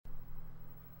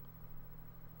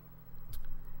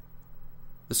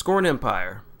The SKORNE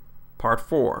Empire, Part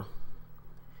 4.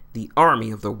 The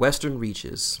Army of the Western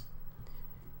Reaches.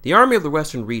 The Army of the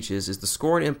Western Reaches is the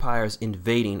SKORNE Empire's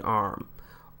invading arm.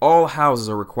 All houses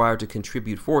are required to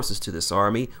contribute forces to this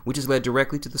army, which is led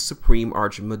directly to the Supreme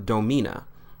Archdomina,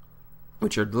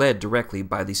 which are led directly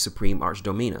by the Supreme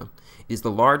Archdomina. It is the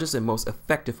largest and most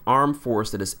effective armed force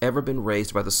that has ever been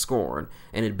raised by the SKORNE,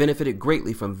 and it benefited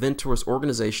greatly from Ventor's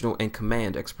organizational and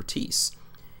command expertise.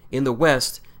 In the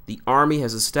West, the army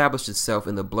has established itself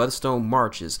in the Bloodstone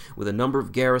Marches with a number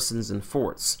of garrisons and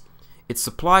forts. Its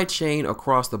supply chain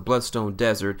across the Bloodstone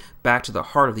Desert back to the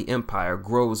heart of the Empire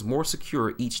grows more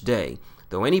secure each day,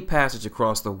 though any passage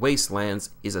across the wastelands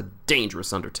is a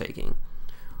dangerous undertaking.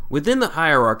 Within the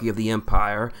hierarchy of the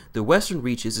Empire, the Western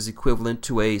Reaches is equivalent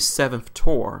to a seventh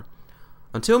Tor.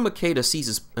 Until Makeda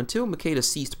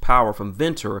seized power from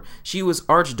Ventor, she was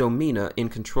Archdomina in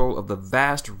control of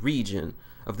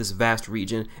this vast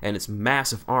region and its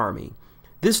massive army.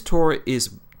 This Tor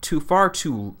is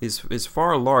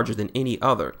far larger than any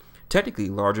other, technically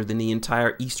larger than the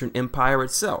entire Eastern Empire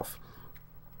itself.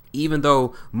 Even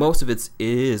though most of its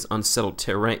unsettled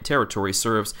territory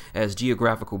serves as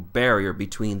geographical barrier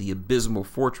between the abysmal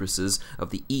fortresses of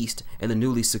the east and the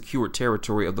newly secured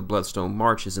territory of the Bloodstone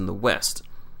Marches in the west.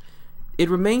 It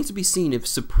remains to be seen if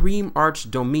Supreme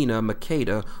Archdomina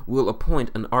Makeda will appoint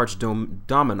an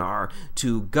Archdominar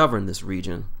to govern this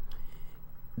region.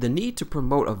 The need to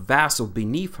promote a vassal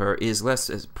beneath her is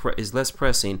less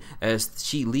pressing, as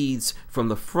she leads from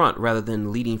the front rather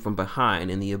than leading from behind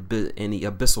in the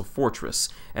abyssal fortress,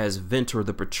 as Ventor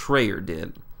the Betrayer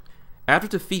did. After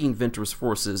defeating Ventor's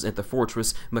forces at the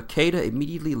fortress, Makeda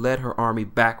immediately led her army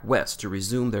back west to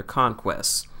resume their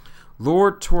conquests.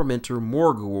 Lord Tormentor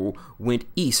Morgul went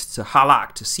east to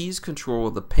Halak to seize control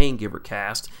of the Paingiver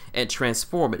caste and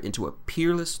transform it into a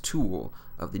peerless tool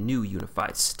of the new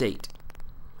unified state.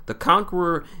 The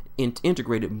Conqueror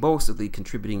integrated most of the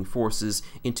contributing forces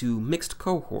into mixed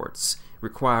cohorts,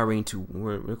 required to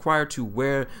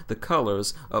wear the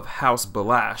colors of House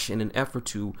Balash in an effort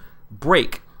to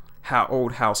break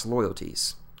old house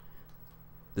loyalties.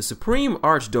 The Supreme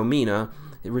Archdomina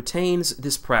retains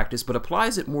this practice but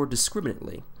applies it more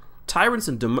discriminately. Tyrants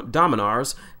and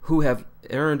dominars who have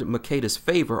earned Makeda's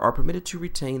favor are permitted to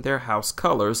retain their house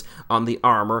colors on the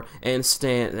armor and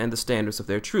the standards of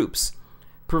their troops,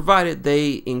 provided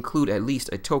they include at least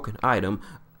a token item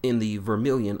in the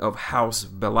vermilion of House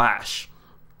Balash.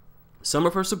 Some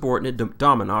of her subordinate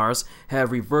dominars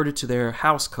have reverted to their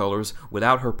house colors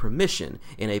without her permission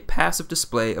in a passive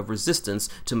display of resistance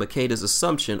to Makeda's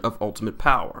assumption of ultimate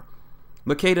power.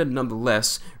 Makeda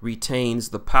nonetheless retains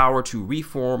the power to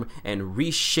reform and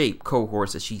reshape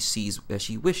cohorts as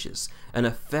she wishes, an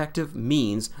effective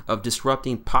means of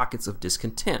disrupting pockets of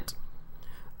discontent.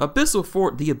 The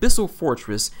Abyssal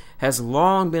Fortress has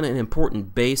long been an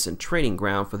important base and training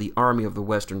ground for the Army of the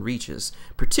Western Reaches,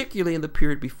 particularly in the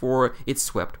period before it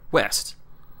swept west.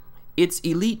 Its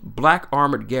elite black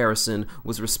armored garrison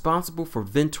was responsible for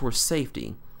Ventor's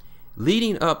safety.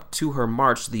 Leading up to her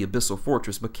march to the Abyssal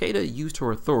Fortress, Makeda used her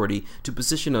authority to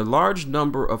position a large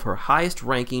number of her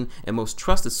highest-ranking and most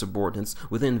trusted subordinates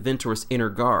within Ventor's inner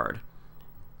guard.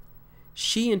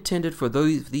 She intended for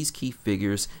these key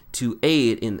figures to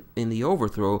aid in the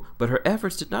overthrow, but her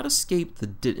efforts did not escape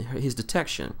his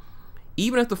detection.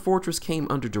 Even as the fortress came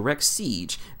under direct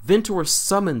siege, Ventor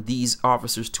summoned these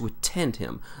officers to attend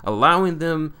him, allowing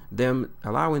them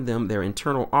their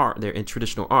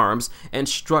traditional arms, and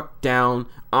struck down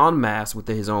en masse with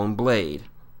his own blade.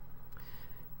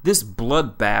 This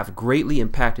bloodbath greatly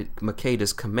impacted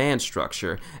Makeda's command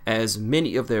structure, as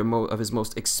many of his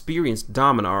most experienced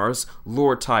dominars,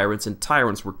 lord tyrants, and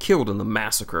tyrants were killed in the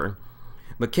massacre.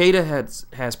 Makeda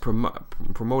has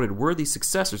promoted worthy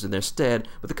successors in their stead,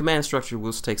 but the command structure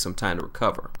will take some time to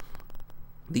recover.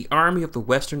 The Army of the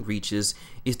Western Reaches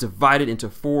is divided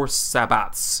into 4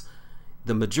 sabbats.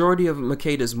 The majority of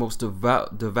Makeda's most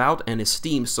devout and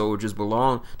esteemed soldiers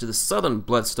belong to the Southern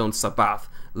Bloodstone Sabbath,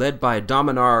 led by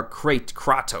Dominar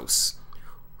Kratos,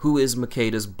 who is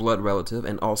Makeda's blood relative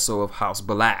and also of House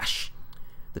Balash.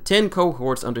 The 10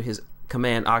 cohorts under his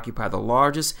command occupy the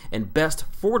largest and best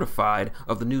fortified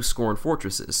of the new SKORNE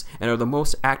fortresses and are the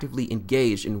most actively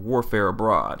engaged in warfare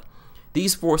abroad.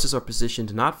 These forces are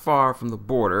positioned not far from the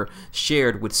border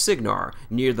shared with Signar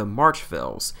near the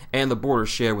Marchfells and the border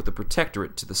shared with the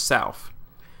Protectorate to the south.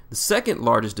 The second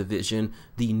largest division,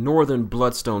 the Northern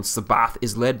Bloodstone Sabbath,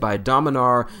 is led by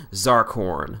Dominar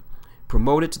Zarkhorn,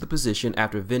 promoted to the position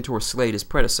after Ventor slayed his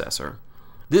predecessor.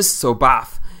 This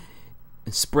Sabbath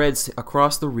spreads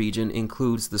across the region,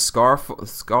 includes the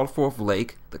Skarlforth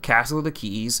Lake, the Castle of the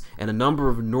Keys, and a number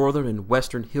of northern and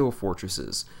western hill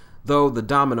fortresses. Though the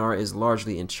Dominar is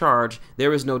largely in charge,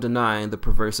 there is no denying the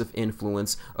perversive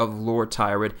influence of Lord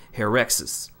Tyrant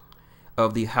Herexis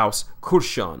of the House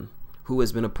Kurshon, who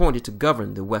has been appointed to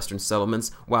govern the western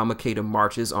settlements while Makeda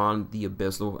marched on the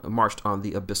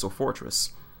Abyssal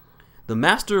Fortress. The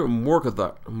Master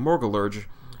Morgulurge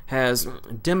has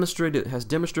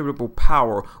demonstrable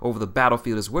power over the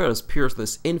battlefield as well as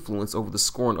peerless influence over the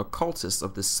SKORNE occultists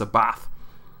of the Sabbath.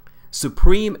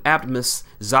 Supreme Abdemus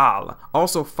Zal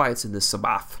also fights in the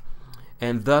Sabbath,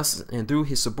 and through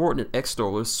his subordinate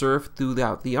extollers serve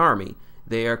throughout the army.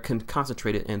 They are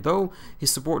concentrated, and though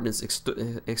his subordinates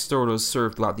extollers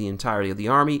serve throughout the entirety of the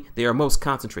army, they are most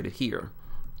concentrated here.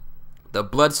 The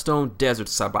Bloodstone Desert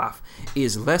Sabbath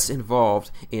is less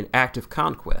involved in active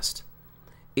conquest.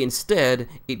 Instead,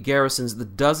 it garrisons the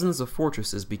dozens of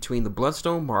fortresses between the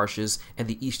Bloodstone Marshes and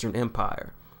the Eastern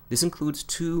Empire. This includes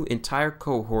 2 entire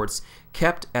cohorts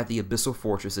kept at the Abyssal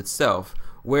Fortress itself,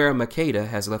 where Makeda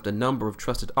has left a number of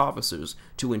trusted officers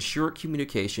to ensure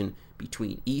communication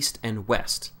between East and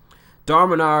West.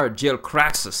 Darmanar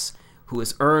Jelkraxus, who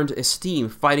has earned esteem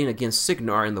fighting against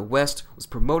Signar in the West, was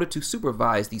promoted to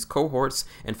supervise these cohorts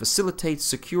and facilitate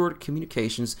secured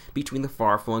communications between the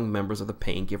far-flung members of the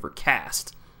Paingiver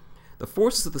caste. The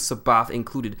forces of the Sabbath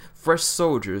included fresh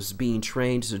soldiers being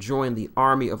trained to join the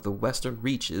army of the Western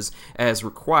Reaches as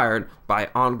required by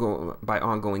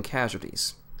ongoing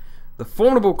casualties. The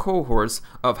formidable cohorts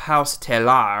of House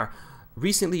Telar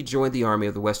recently joined the army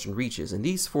of the Western Reaches, and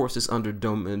these forces under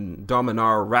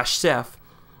Dominar Rashef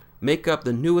make up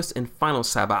the newest and final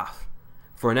Sabbath.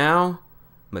 For now,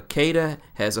 Makeda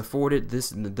has afforded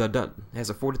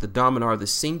the Dominar the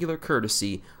singular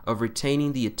courtesy of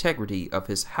retaining the integrity of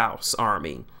his house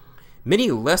army.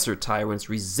 Many lesser tyrants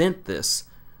resent this,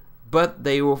 but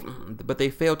they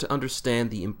fail to understand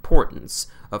the importance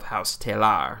of House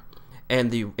Telar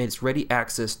and its ready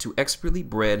access to expertly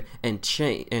bred and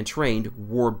trained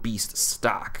war beast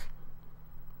stock.